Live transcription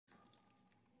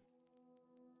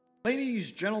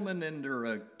Ladies, gentlemen,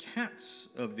 and cats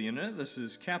of the internet, this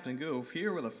is CapnGoof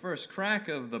here with a first crack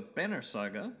of the Banner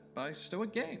Saga by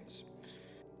Stoic Games.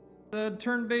 The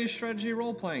turn-based strategy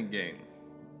role-playing game.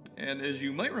 And as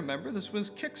you might remember, this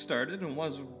was kickstarted and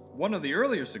was one of the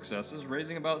earlier successes,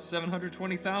 raising about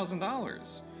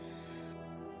 $720,000.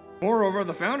 Moreover,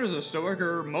 the founders of Stoic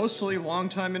are mostly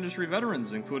longtime industry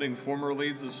veterans, including former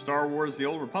leads of Star Wars: The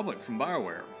Old Republic from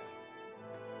BioWare.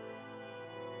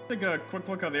 Take a quick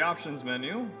look at the options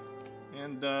menu,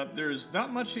 and there's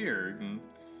not much here. You can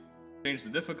change the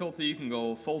difficulty, you can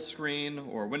go full screen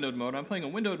or windowed mode. I'm playing a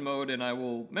windowed mode, and I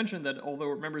will mention that although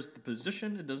it remembers the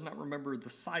position, it does not remember the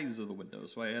size of the window,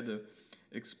 so I had to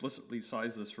explicitly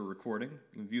size this for recording.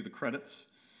 You can view the credits.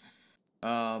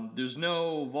 There's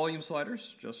no volume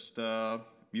sliders, just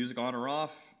music on or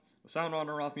off, sound on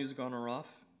or off, music on or off.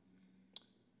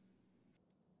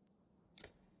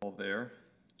 All there.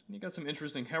 And you got some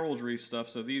interesting heraldry stuff,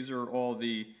 so these are all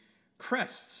the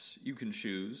crests you can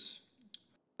choose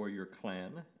for your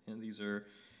clan, and these are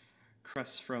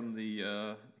crests from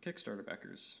the Kickstarter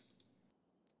backers.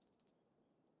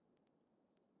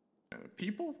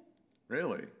 People?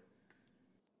 Really?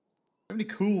 How many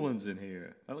cool ones in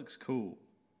here? That looks cool.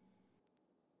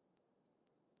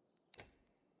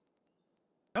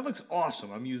 That looks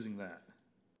awesome. I'm using that.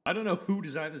 I don't know who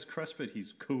designed this crest, but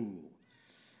he's cool.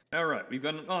 Alright, we've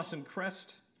got an awesome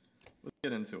crest. Let's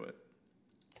get into it.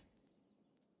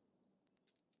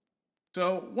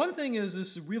 So, one thing is,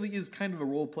 this really is kind of a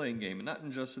role-playing game, and not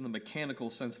just in the mechanical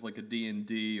sense of like a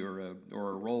D&D or a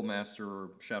Rollmaster or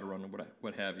Shadowrun or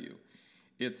what have you.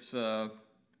 It's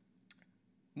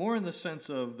more in the sense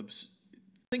of,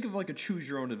 think of like a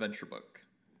choose-your-own-adventure book.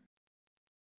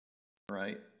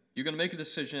 Right? You're going to make a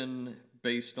decision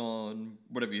based on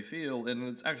whatever you feel, and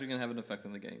it's actually going to have an effect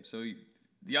on the game. So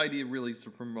the idea really is to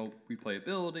promote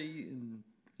replayability and,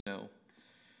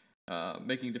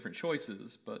 making different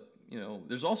choices. But,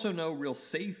 there's also no real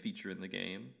save feature in the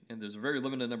game, and there's a very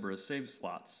limited number of save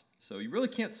slots. So you really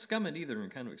can't scum it either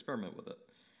and kind of experiment with it.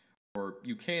 Or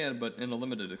you can, but in a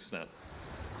limited extent.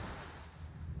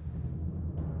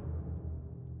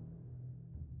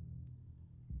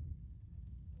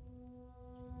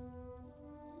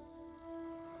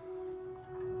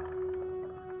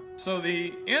 So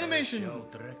the animation... Oh,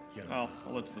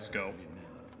 I'll let this go.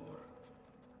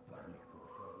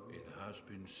 It has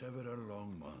been several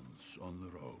long months on the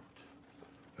road.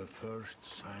 The first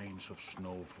signs of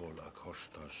snowfall accost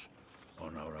us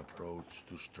on our approach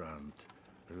to Strand,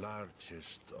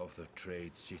 largest of the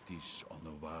trade cities on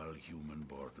the Val-human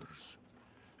borders,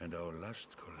 and our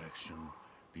last collection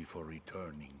before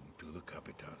returning to the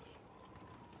capital.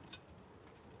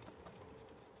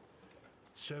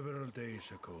 Several days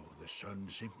ago, the sun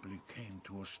simply came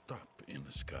to a stop in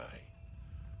the sky.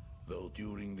 Though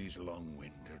during these long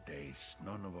winter days,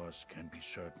 none of us can be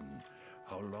certain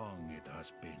how long it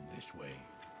has been this way.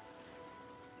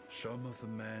 Some of the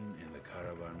men in the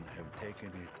caravan have taken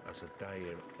it as a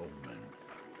dire omen.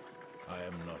 I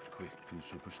am not quick to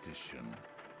superstition,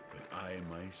 but I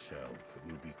myself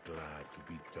will be glad to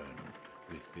be done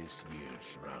with this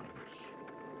year's rounds.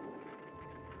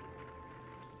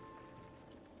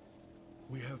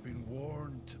 We have been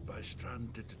warned by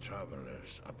stranded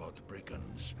travelers about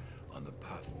brigands on the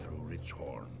path through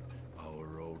Richhorn, our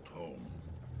road home.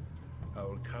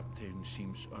 Our captain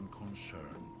seems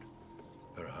unconcerned.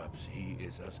 Perhaps he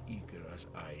is as eager as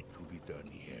I to be done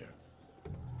here.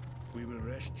 We will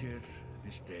rest here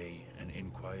this day and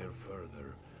inquire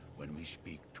further when we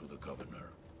speak to the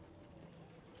governor.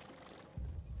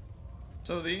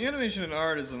 So the animation and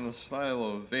art is in the style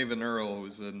of Eywind Earle,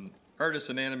 who's an artist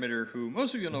and animator who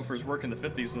most of you know for his work in the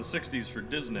 50s and 60s for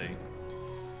Disney.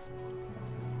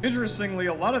 Interestingly,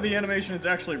 a lot of the animation is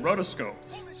actually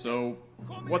rotoscoped. So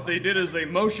what they did is they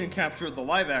motion captured the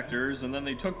live actors, and then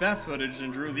they took that footage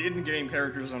and drew the in-game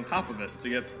characters on top of it to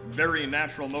get very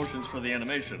natural motions for the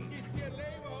animation.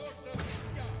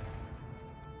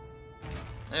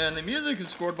 And the music is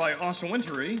scored by Austin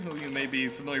Wintory, who you may be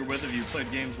familiar with if you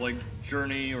played games like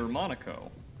Journey or Monaco,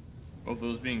 both of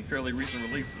those being fairly recent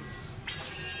releases.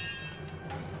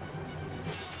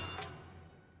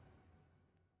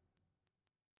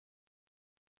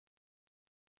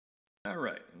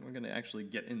 Alright, we're going to actually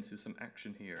get into some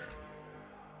action here.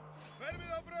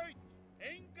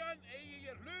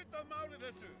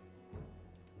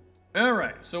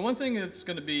 Alright, so one thing that's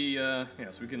going to be, so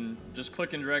we can just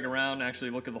click and drag around and actually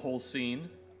look at the whole scene.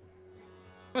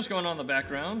 Not much going on in the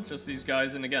background, just these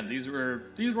guys, and again, these were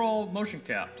all motion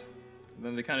capped. And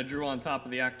then they kind of drew on top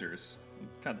of the actors.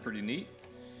 Kind of pretty neat.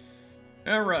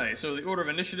 Alright, so the order of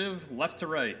initiative, left to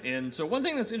right. And so one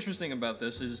thing that's interesting about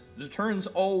this is the turns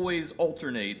always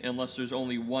alternate unless there's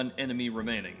only one enemy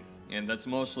remaining. And that's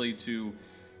mostly to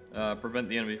prevent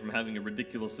the enemy from having a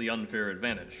ridiculously unfair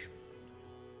advantage.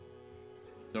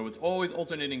 So it's always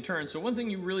alternating turns. So one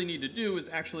thing you really need to do is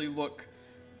actually look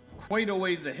quite a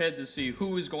ways ahead to see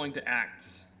who is going to act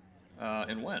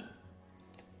and when.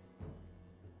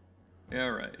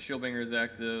 Alright, Shieldbanger is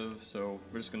active, so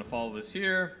we're just going to follow this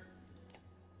here.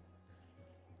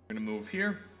 We're going to move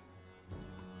here.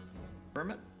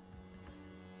 Confirm it.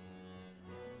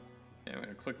 And we're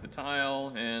going to click the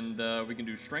tile, and we can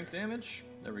do strength damage.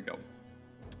 There we go.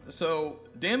 So,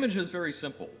 damage is very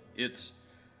simple. It's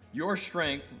your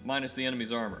strength minus the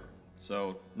enemy's armor.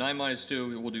 So, 9 minus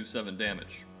 2 will do 7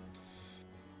 damage.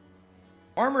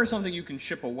 Armor is something you can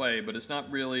chip away, but it's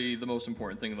not really the most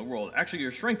important thing in the world. Actually,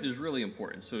 your strength is really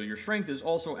important. So, your strength is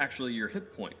also actually your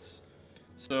hit points.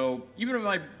 So, even if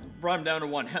I brought him down to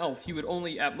 1 health, he would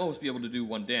only at most be able to do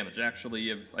 1 damage. Actually,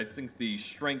 if I think the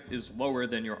strength is lower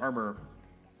than your armor,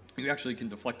 you actually can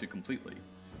deflect it completely.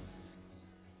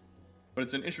 But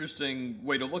it's an interesting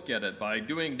way to look at it. By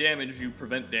doing damage, you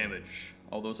prevent damage.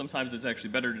 Although sometimes it's actually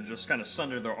better to just kind of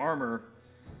sunder their armor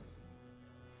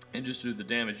and just do the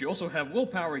damage. You also have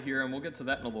willpower here, and we'll get to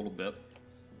that in a little bit.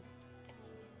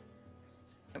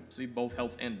 Yep, see, both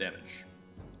health and damage.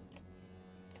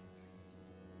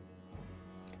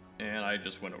 And I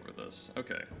just went over this.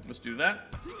 Okay, let's do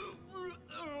that.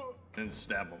 And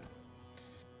stab him.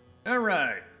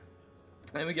 Alright.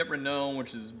 And we get renown,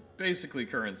 which is basically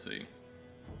currency.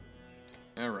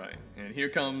 Alright, and here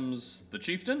comes the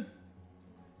chieftain.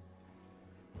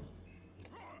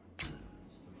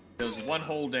 Does 1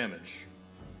 whole damage.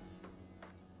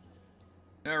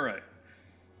 Alright.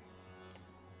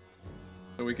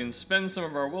 So we can spend some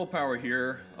of our willpower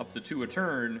here, up to 2 a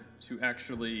turn, to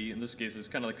actually, in this case, it's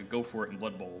kind of like a go for it in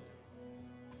Blood Bowl.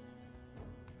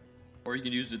 Or you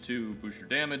can use it to boost your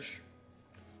damage.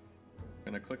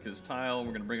 I'm going to click his tile,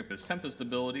 we're going to bring up his Tempest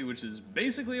ability, which is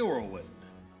basically a whirlwind.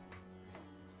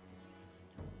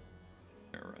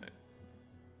 Alright.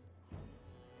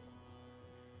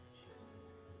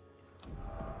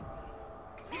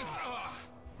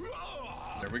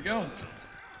 There we go.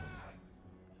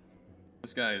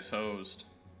 This guy is hosed.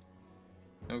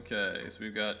 Okay, so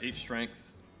we've got 8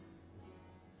 strength.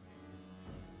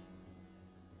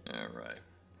 Alright.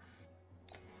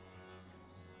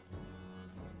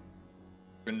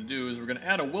 What we're going to do is we're going to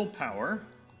add a willpower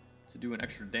to do an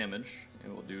extra damage.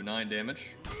 And we'll do 9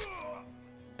 damage.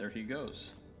 There he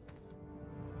goes.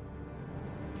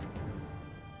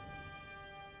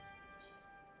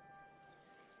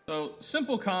 So,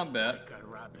 simple combat,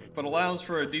 but allows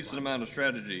for a decent amount of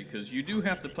strategy, because you do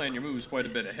have to plan your moves quite a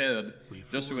bit ahead,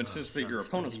 just to anticipate your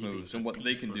opponent's moves and what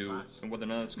they can do, and whether or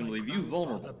not it's going to leave you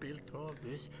vulnerable. Built all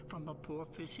this from a poor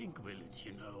fishing village,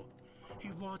 you know.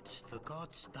 He watched the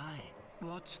gods die,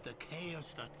 watched the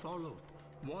chaos that followed,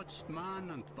 watched man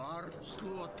and var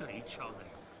slaughter each other,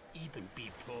 even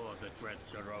before the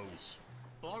threats arose.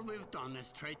 All we've done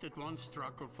is traded one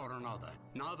struggle for another.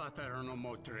 Now that there are no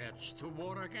more threats to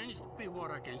war against, we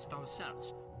war against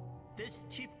ourselves. This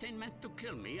chieftain meant to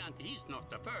kill me, and he's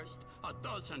not the first. A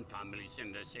dozen families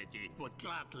in the city would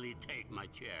gladly take my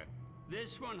chair.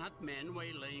 This one had men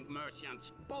waylaying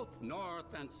merchants, both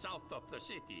north and south of the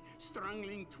city,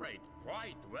 strangling trade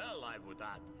quite well, I would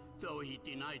add, though he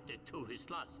denied it to his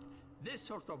lust. This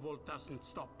sort of wolf doesn't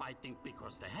stop biting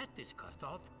because the head is cut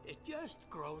off. It just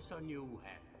grows a new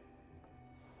head.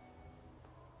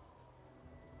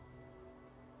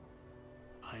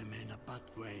 I'm in a bad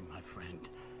way, my friend.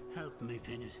 Help me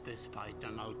finish this fight,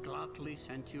 and I'll gladly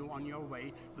send you on your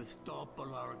way with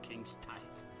double our king's tithe.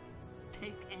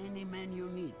 Take any men you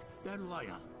need. They're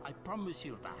loyal, I promise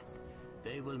you that.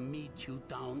 They will meet you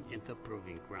down in the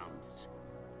proving grounds.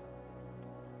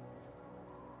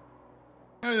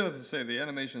 I would have to say, the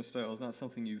animation style is not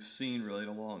something you've seen really in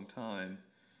a long time.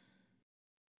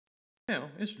 You know,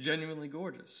 it's genuinely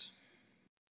gorgeous.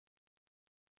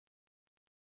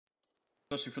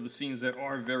 Especially for the scenes that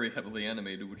are very heavily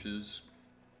animated, which is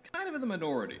kind of in the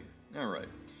minority. Alright.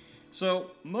 So,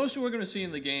 most of what we're going to see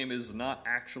in the game is not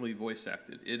actually voice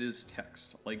acted. It is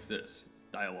text, like this.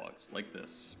 Dialogues, like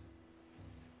this.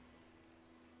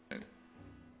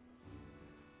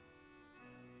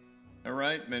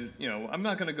 Alright, man, you know, I'm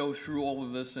not going to go through all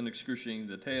of this in excruciating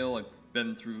detail. I've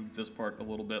been through this part a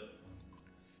little bit.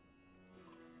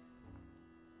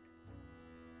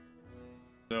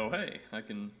 So, hey, I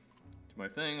can do my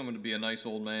thing. I'm going to be a nice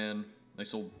old man.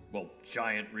 Nice old, well,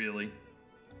 giant, really.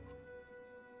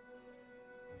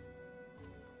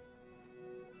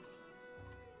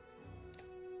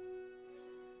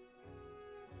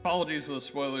 Apologies for the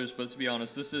spoilers, but to be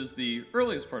honest, this is the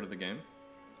earliest part of the game.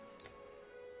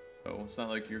 So it's not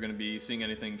like you're going to be seeing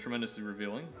anything tremendously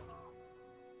revealing.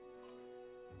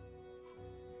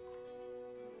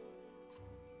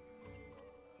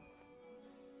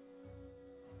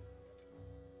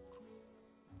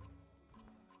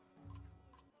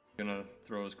 Gonna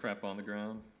throw his crap on the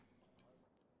ground.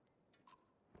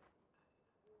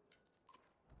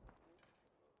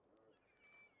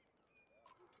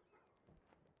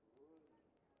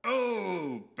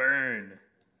 Oh, burn.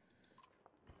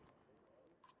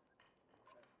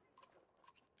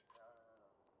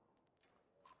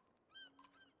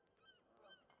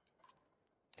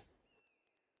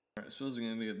 Alright, I suppose we're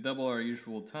gonna get double our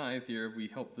usual tithe here if we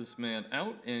help this man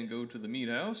out and go to the meat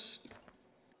house.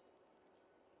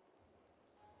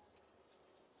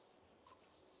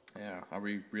 Yeah, are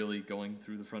we really going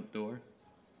through the front door?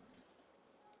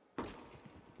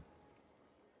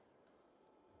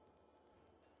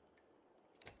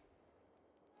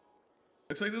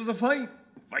 Looks like there's a fight!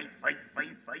 Fight, fight,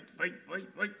 fight, fight, fight,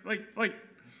 fight, fight, fight, fight!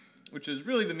 Which is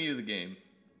really the meat of the game.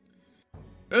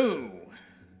 Oh!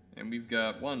 And we've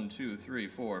got 1, 2, 3,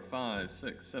 4, 5,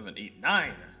 6, 7, 8,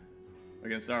 9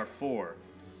 against our 4.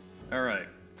 Alright.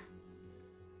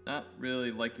 Not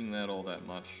really liking that all that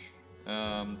much.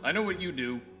 I know what you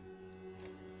do.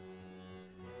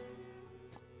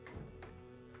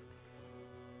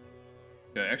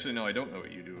 Okay, actually, no, I don't know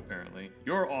what you do, apparently.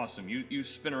 You're awesome. You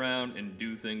spin around and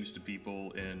do things to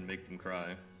people and make them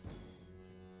cry.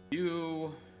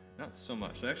 You... not so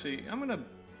much. Actually, I'm gonna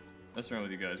mess around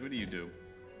with you guys. What do you do?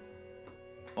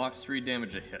 Blocks 3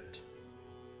 damage a hit.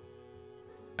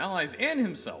 Allies and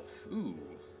himself. Ooh.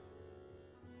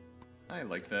 I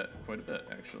like that quite a bit,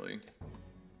 actually.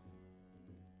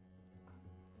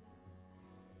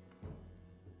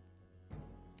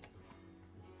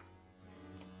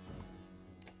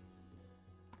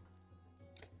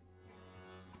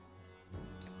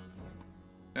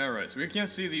 Alright, so we can't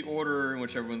see the order in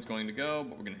which everyone's going to go,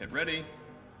 but we're going to hit ready.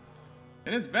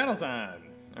 And it's battle time!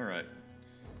 Alright.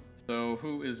 So,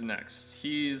 who is next?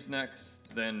 He's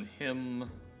next, then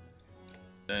him,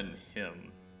 then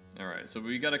him. Alright, so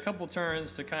we got a couple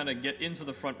turns to kind of get into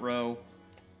the front row.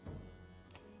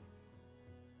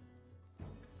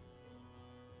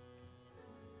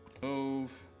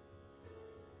 Move.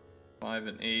 5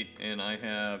 and 8, and I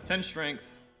have 10 strength.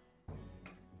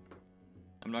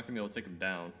 I'm not going to be able to take him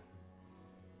down.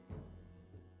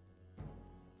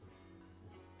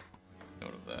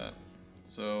 Note of that.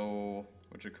 So,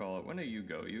 what you call it? When do you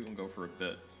go? You can go for a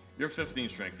bit. You're 15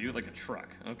 strength. You're like a truck.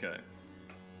 Okay.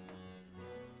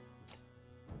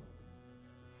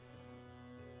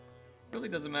 Really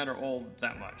doesn't matter all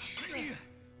that much.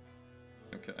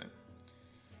 Okay.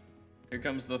 Here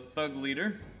comes the thug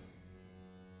leader.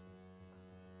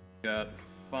 Got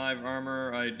 5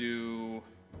 armor. I do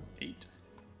 8.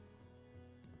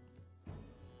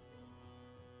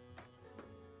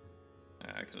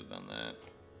 I could have done that.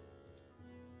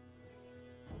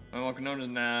 I'm walking on to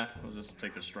nah. We'll just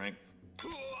take the strength.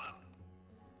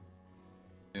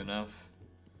 Enough.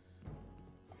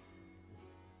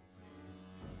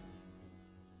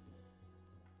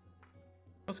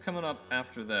 What's coming up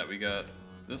after that? We got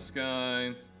this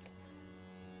guy.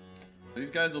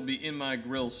 These guys will be in my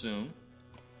grill soon.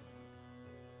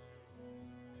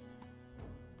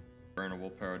 Burn a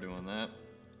willpower doing that.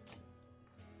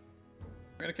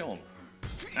 We're gonna kill him.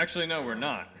 Actually, no, we're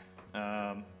not.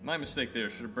 My mistake there.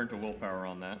 Should have burnt a willpower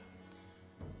on that.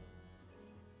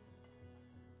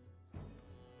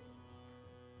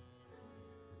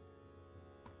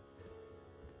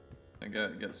 I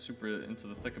got super into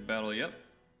the thick of battle. Yep.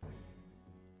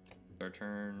 Our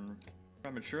turn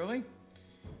prematurely.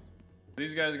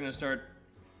 These guys are gonna start.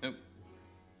 Nope.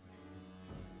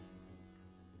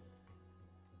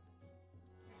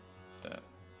 That.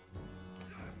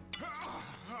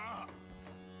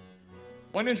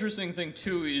 One interesting thing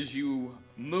too is you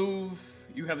move.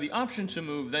 You have the option to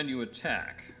move, then you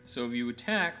attack. So if you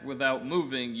attack without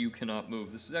moving, you cannot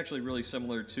move. This is actually really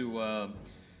similar to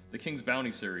the King's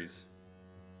Bounty series.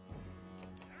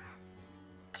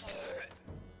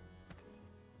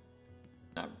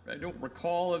 I don't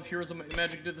recall if Heroes of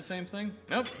Magic did the same thing.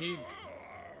 Nope, he...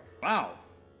 Wow.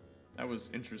 That was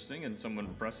interesting and somewhat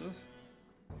impressive.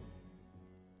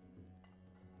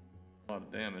 A lot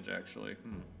of damage, actually.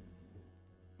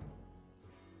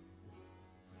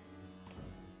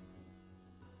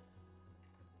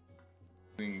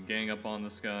 We can gang up on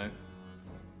this guy.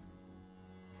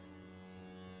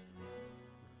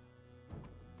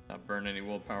 Not burn any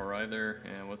willpower either.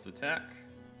 And what's the attack?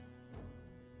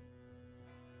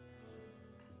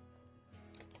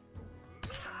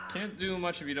 Can't do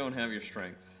much if you don't have your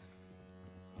strength.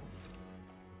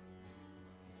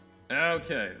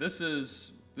 Okay, this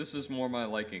is more my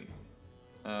liking.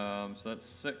 So that's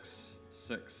 6,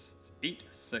 6, 8,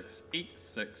 6, 8,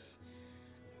 6.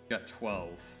 Got 12.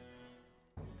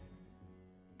 I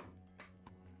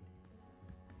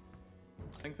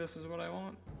think this is what I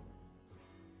want.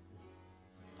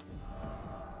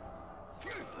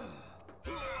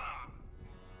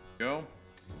 Go.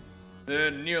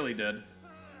 They're nearly dead.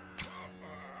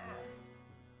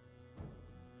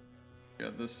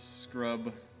 Got this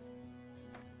scrub.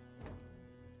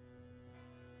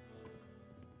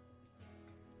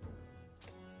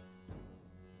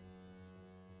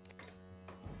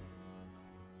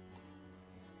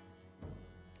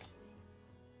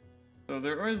 So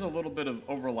there is a little bit of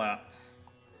overlap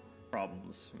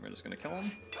problems. We're just gonna kill him.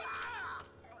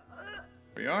 Here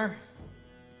we are.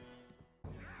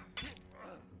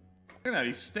 Look at that,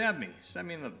 he stabbed me. He stabbed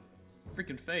me in the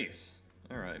freaking face.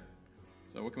 Alright.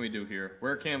 So what can we do here?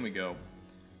 Where can we go?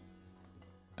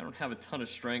 I don't have a ton of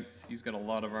strength. He's got a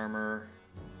lot of armor.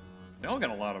 They all got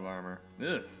a lot of armor.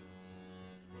 Ugh.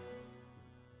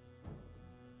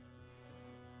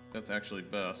 That's actually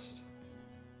best.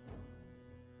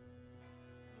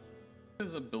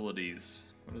 His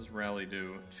abilities. What does Rally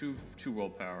do? Two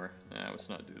willpower. Nah, let's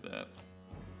not do that.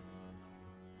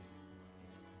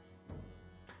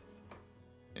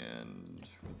 And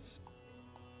let's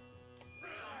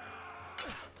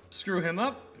screw him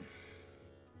up.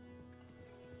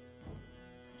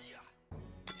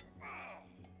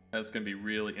 That's gonna be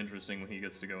really interesting when he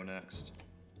gets to go next.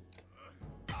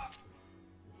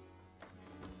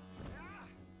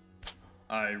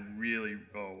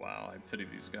 Oh wow, I pity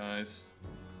these guys.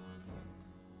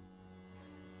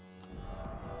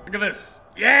 Look at this!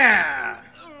 Yeah!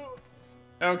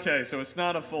 Okay, so it's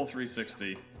not a full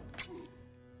 360.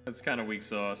 That's kind of weak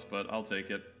sauce, but I'll take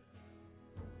it.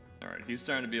 Alright, he's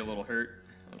starting to be a little hurt.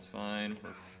 That's fine.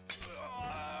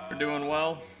 We're doing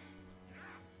well.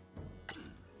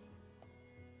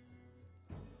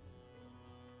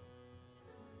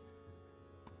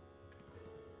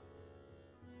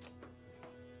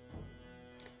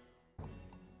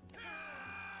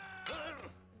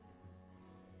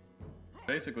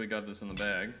 Basically got this in the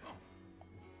bag.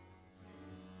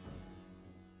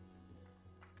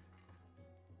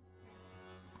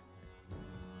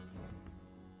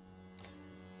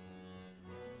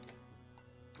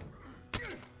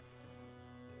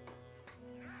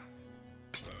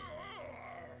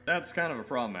 That's kind of a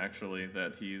problem, actually,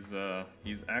 that he's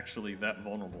actually that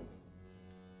vulnerable.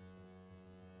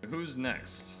 Who's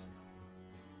next?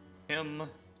 Him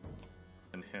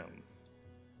and him.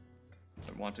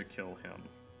 I want to kill him.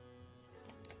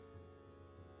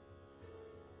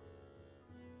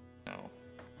 No.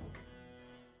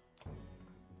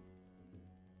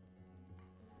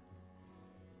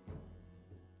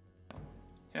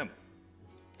 Him.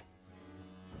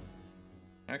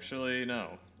 Actually,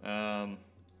 no. Get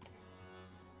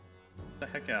the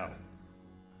heck out.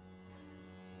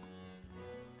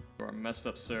 You are messed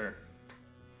up, sir.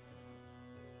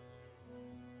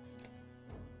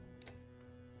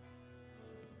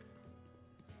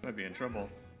 Might be in trouble.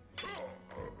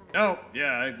 Oh,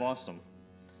 yeah, I lost him.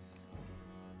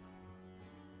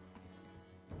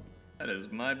 That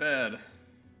is my bad.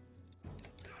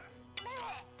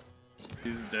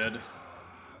 He's dead.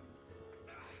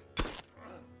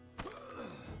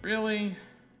 Really?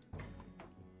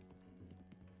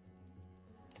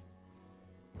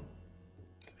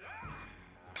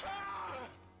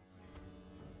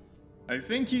 I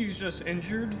think he's just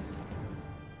injured.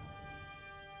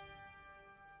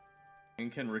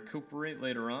 And can recuperate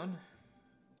later on.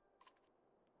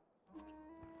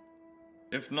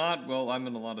 If not, well, I'm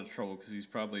in a lot of trouble because he's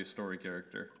probably a story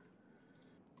character.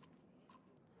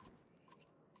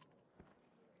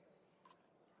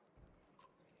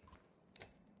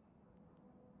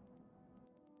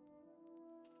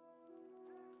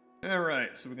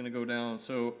 Alright, so we're gonna go down.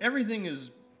 So everything is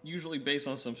usually based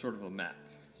on some sort of a map.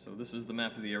 So this is the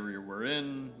map of the area we're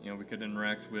in. You know, we could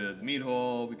interact with the meat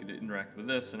hall, we could interact with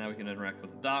this, and now we can interact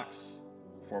with the docks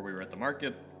before we were at the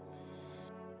market.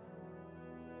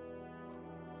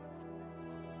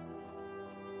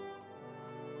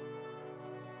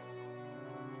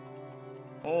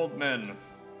 Old men.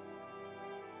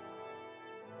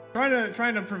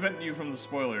 Trying to prevent you from the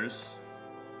spoilers.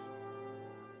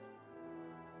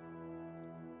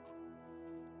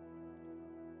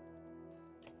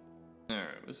 Alright,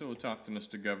 so we'll talk to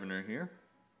Mr. Governor here.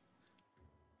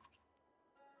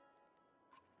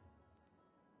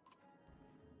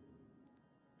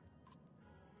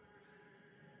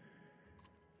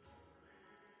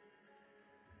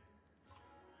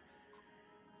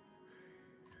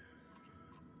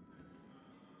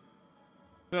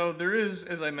 So there is,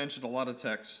 as I mentioned, a lot of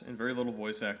text and very little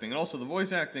voice acting. And also the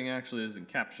voice acting actually is in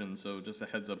caption, so just a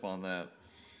heads up on that.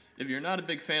 If you're not a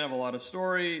big fan of a lot of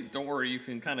story, don't worry, you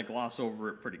can kind of gloss over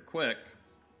it pretty quick.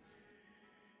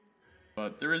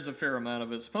 But there is a fair amount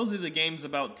of it. Supposedly the game's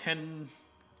about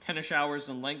 10-ish hours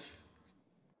in length.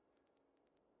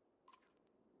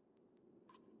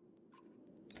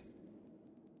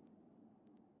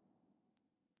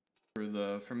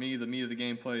 For me, the meat of the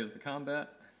gameplay is the combat.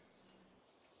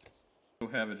 Go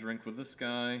have a drink with this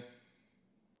guy.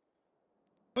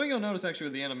 One thing you'll notice actually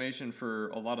with the animation for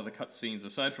a lot of the cutscenes,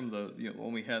 aside from the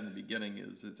one we had in the beginning,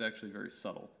 is it's actually very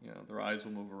subtle. You know, their eyes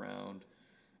will move around,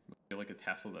 like a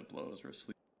tassel that blows or a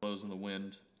sleeve that blows in the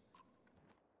wind.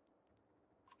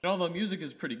 And although music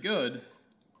is pretty good,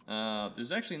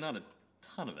 there's actually not a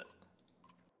ton of it.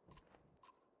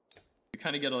 You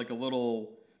kind of get like a little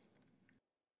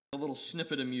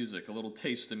snippet of music, a little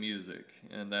taste of music,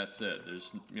 and that's it. There's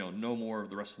no more of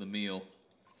the rest of the meal.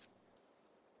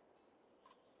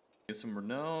 Get some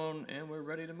renown, and we're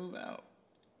ready to move out.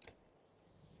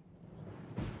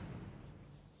 I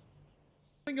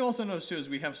think you also notice too is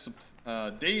we have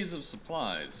days of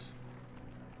supplies.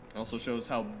 It also shows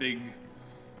how big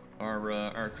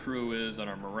our crew is and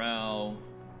our morale,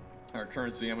 our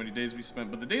currency, how many days we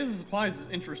spent. But the days of supplies is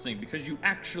interesting because you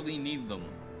actually need them.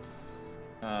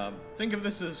 Think of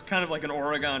this as kind of like an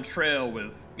Oregon Trail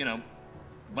with,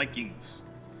 Vikings.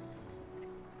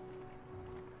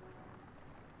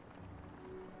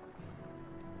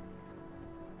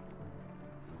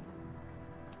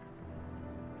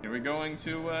 Here we're going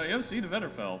to, Sea to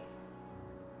Vetterfell.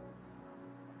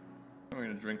 We're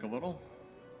gonna drink a little.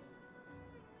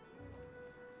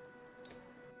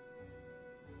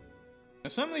 Now,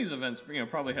 some of these events,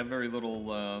 probably have very little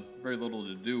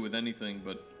to do with anything,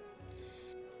 but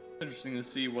it's interesting to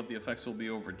see what the effects will be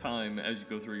over time as you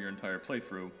go through your entire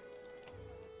playthrough.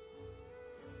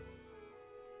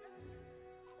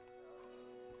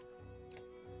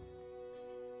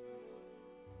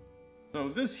 So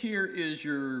this here is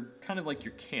your kind of like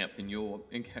your camp, and you'll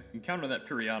encounter that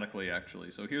periodically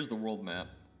actually. So here's the world map.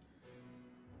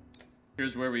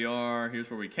 Here's where we are,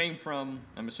 here's where we came from.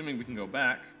 I'm assuming we can go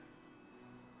back.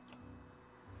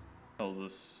 Tells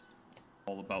us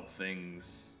all about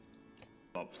things,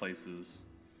 about places.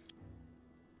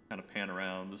 Kind of pan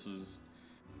around. This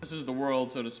is the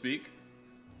world, so to speak.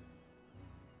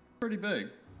 Pretty big.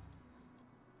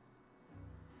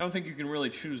 I don't think you can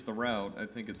really choose the route. I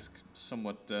think it's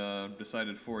somewhat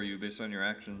decided for you based on your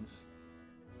actions.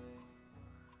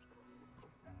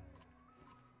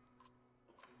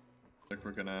 Like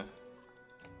we're gonna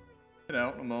get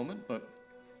out in a moment, but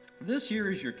this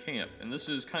here is your camp, and this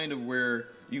is kind of where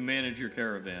you manage your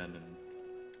caravan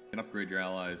and upgrade your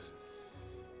allies.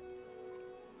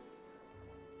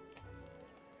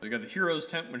 So you got the hero's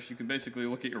tent, which you can basically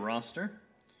look at your roster.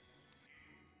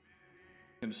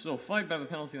 Can still fight, but have a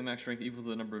penalty of max strength equal to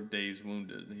the number of days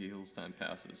wounded. The heals time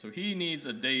passes. So he needs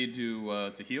a day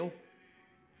to heal.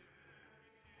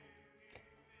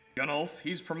 Gunnulf,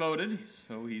 he's promoted,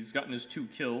 so he's gotten his 2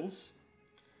 kills.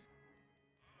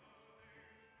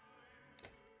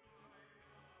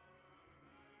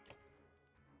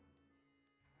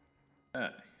 Okay.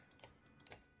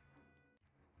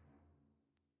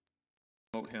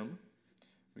 Promote him.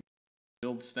 We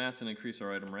build stats and increase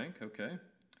our item rank. Okay.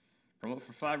 Promote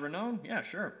for 5 renown? Yeah,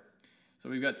 sure. So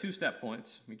we've got 2 stat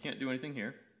points. We can't do anything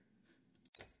here.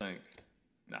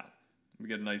 Nah. We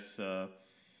get a nice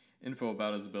info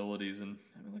about his abilities, and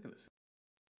I mean, look at this.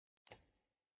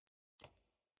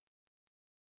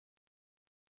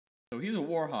 So he's a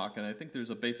Warhawk, and I think there's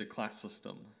a basic class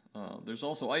system. There's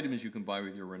also items you can buy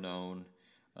with your renown.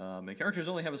 And characters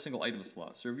only have a single item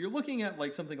slot. So if you're looking at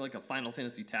like something like a Final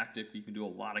Fantasy Tactic, where you can do a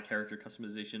lot of character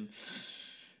customization,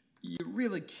 you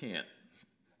really can't.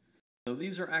 So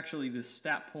these are actually the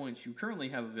stat points you currently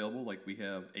have available, like we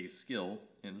have a skill,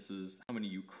 and this is how many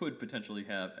you could potentially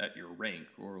have at your rank,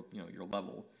 or your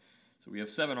level. So we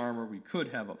have 7 armor, we could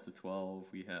have up to 12,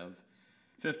 we have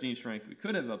 15 strength, we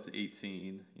could have up to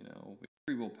 18, we have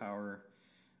 3 willpower.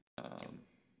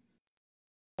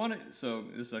 So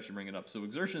this is actually bringing it up. So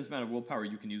exertion is the amount of willpower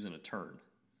you can use in a turn.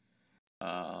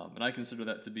 And I consider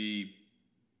that to be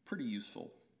pretty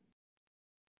useful.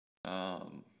 How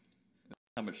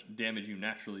much damage you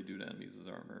naturally do to enemies as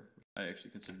armor, which I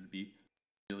actually consider to be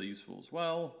really useful as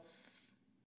well.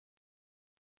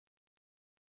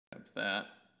 Have that.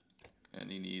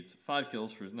 And he needs 5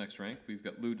 kills for his next rank. We've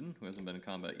got Luden, who hasn't been in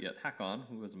combat yet. Hakon,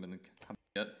 who hasn't been in combat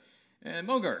yet. And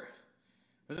Mogar,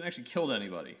 who hasn't actually killed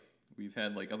anybody. We've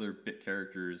had like other bit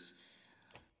characters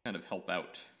kind of help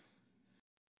out.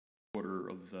 Quarter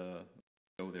of the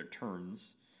go their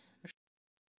turns.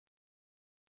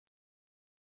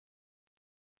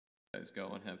 Guys go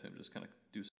and have him just kind of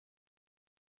do.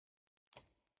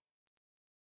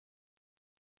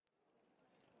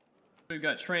 We've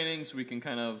got training, so we can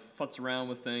kind of futz around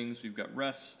with things. We've got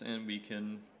rest, and we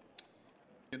can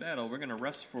skedaddle. We're gonna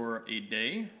rest for a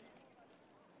day.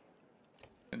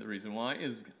 And the reason why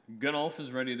is Gunnulf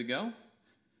is ready to go.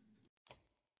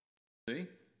 See?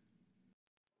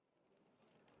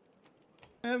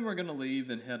 And we're gonna leave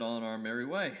and head on our merry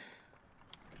way.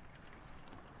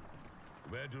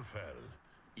 Wedderfell.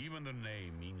 Even the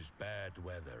name means bad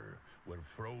weather, where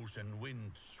frozen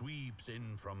wind sweeps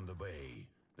in from the bay.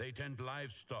 They tend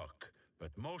livestock,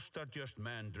 but most are just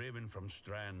men driven from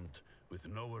Strand with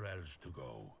nowhere else to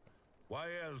go. Why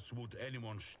else would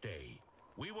anyone stay?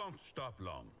 We won't stop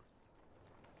long.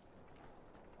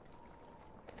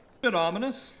 Bit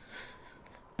ominous.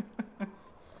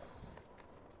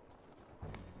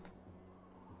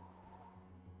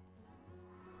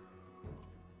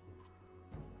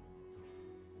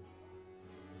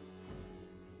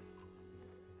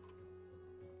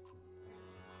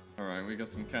 Alright, we got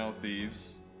some cow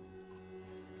thieves.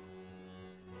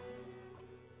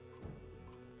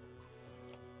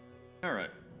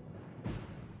 Alright.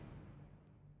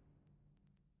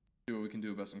 See what we can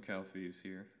do about some cow thieves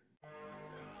here.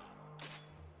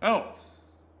 Oh!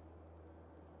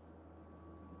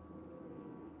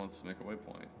 Wants to make a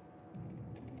waypoint.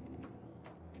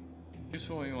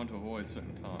 Useful when you want to avoid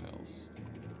certain tiles.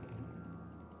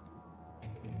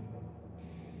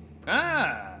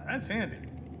 Ah! That's handy.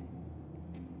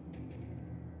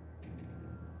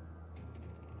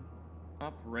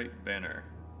 Top right banner.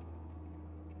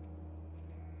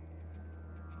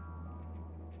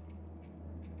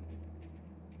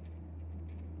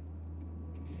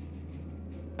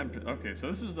 Okay, so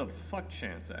this is the fuck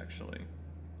chance, actually.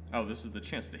 Oh, this is the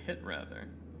chance to hit, rather.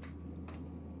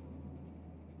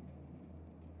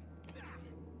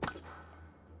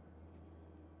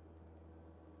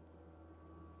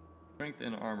 Strength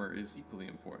and armor is equally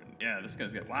important. Yeah, this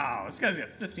guy's got... Wow, this guy's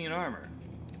got 15 armor.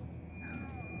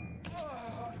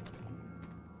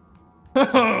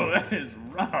 Oh, that is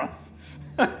rough.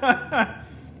 Wow,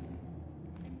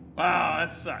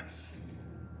 that sucks.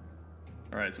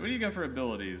 Alright, so what do you got for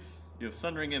abilities? You have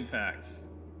Sundering Impact.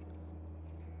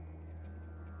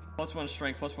 +1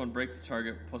 strength, +1 break the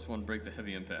target, +1 break the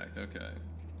heavy impact. Okay.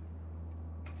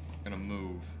 Gonna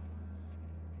move.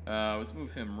 Let's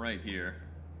move him right here.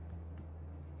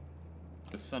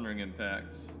 With Sundering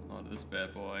Impact onto this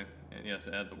bad boy. And yes,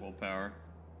 add the willpower.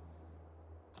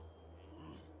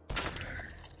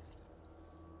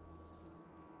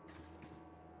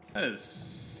 That is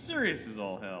serious as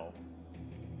all hell.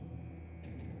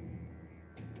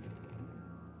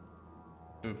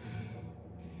 Oof.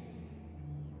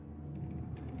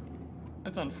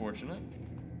 That's unfortunate.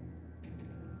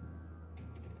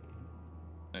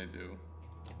 I do.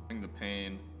 Bring the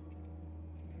pain.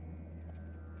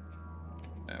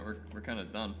 Yeah, we're kind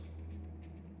of done.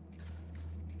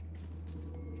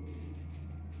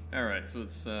 Alright, so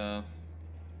let's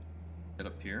get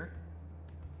up here.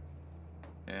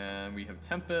 And we have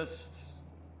Tempest,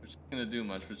 which isn't gonna do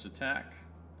much, which is attack.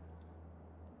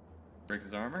 Break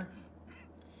his armor.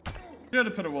 Should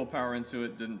have put a willpower into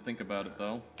it, didn't think about it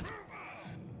though.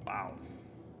 Wow.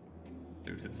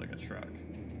 Dude hits like a truck.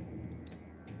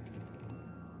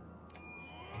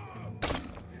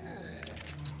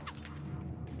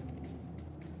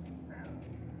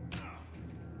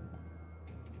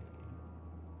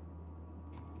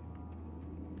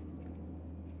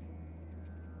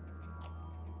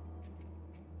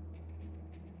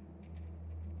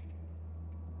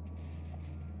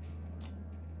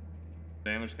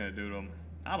 Damage can I do to him?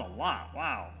 Not a lot,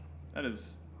 wow. That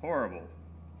is horrible.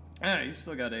 Ah, he's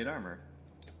still got 8 armor.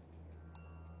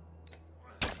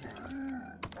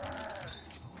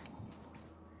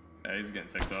 Yeah, he's getting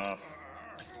ticked off.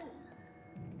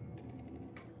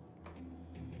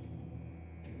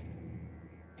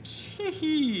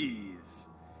 Jeez.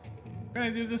 What can I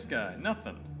do to this guy?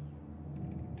 Nothing.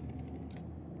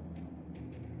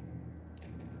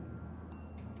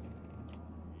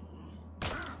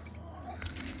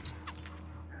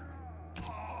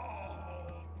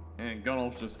 And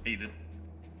Gunnulf just ate it.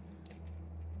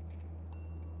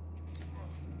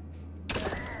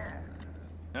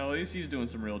 Now, at least he's doing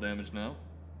some real damage now.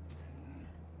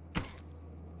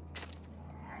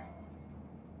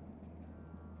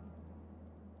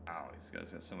 Wow, these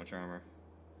guys got so much armor.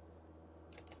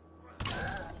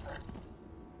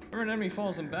 Whenever an enemy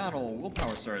falls in battle,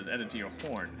 willpower star is added to your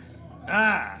horn.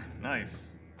 Ah, nice.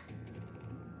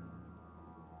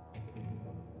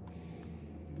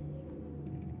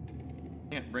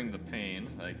 Can't bring the pain.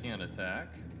 I can't attack.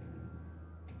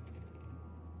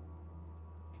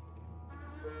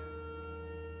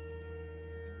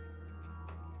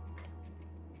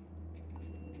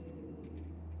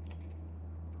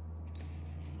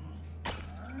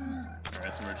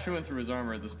 Alright, so we're chewing through his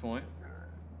armor at this point.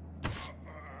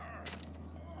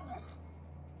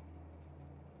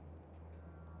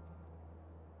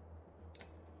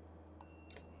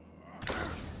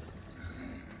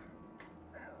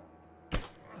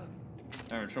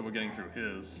 Having trouble getting through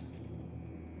his.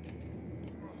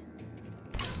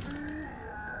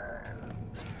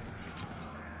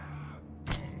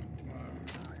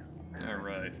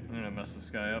 Alright, I'm gonna mess this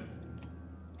guy up.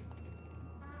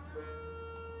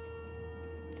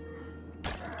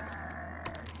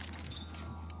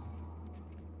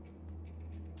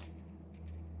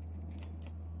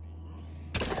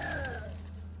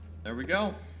 There we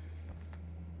go.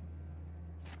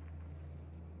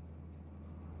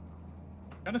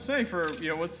 Gotta say, for, you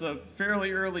know, what's a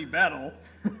fairly early battle,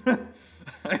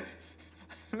 I've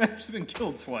actually been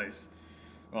killed twice.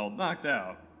 Well, knocked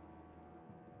out.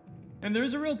 And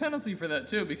there's a real penalty for that,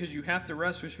 too, because you have to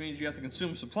rest, which means you have to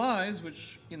consume supplies,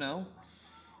 which, you know...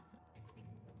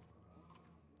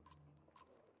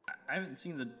 I haven't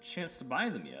seen the chance to buy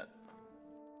them yet.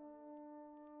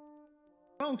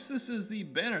 Folks, this is the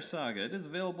Banner Saga. It is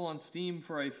available on Steam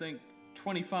for, I think,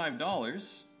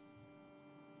 $25.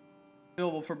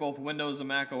 Available for both Windows and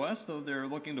Mac OS, though they're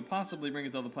looking to possibly bring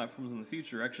it to other platforms in the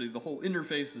future. Actually, the whole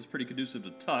interface is pretty conducive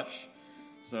to touch,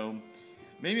 so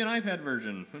maybe an iPad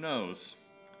version, who knows.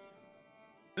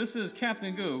 This is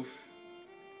CapnGoof,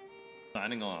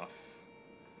 signing off.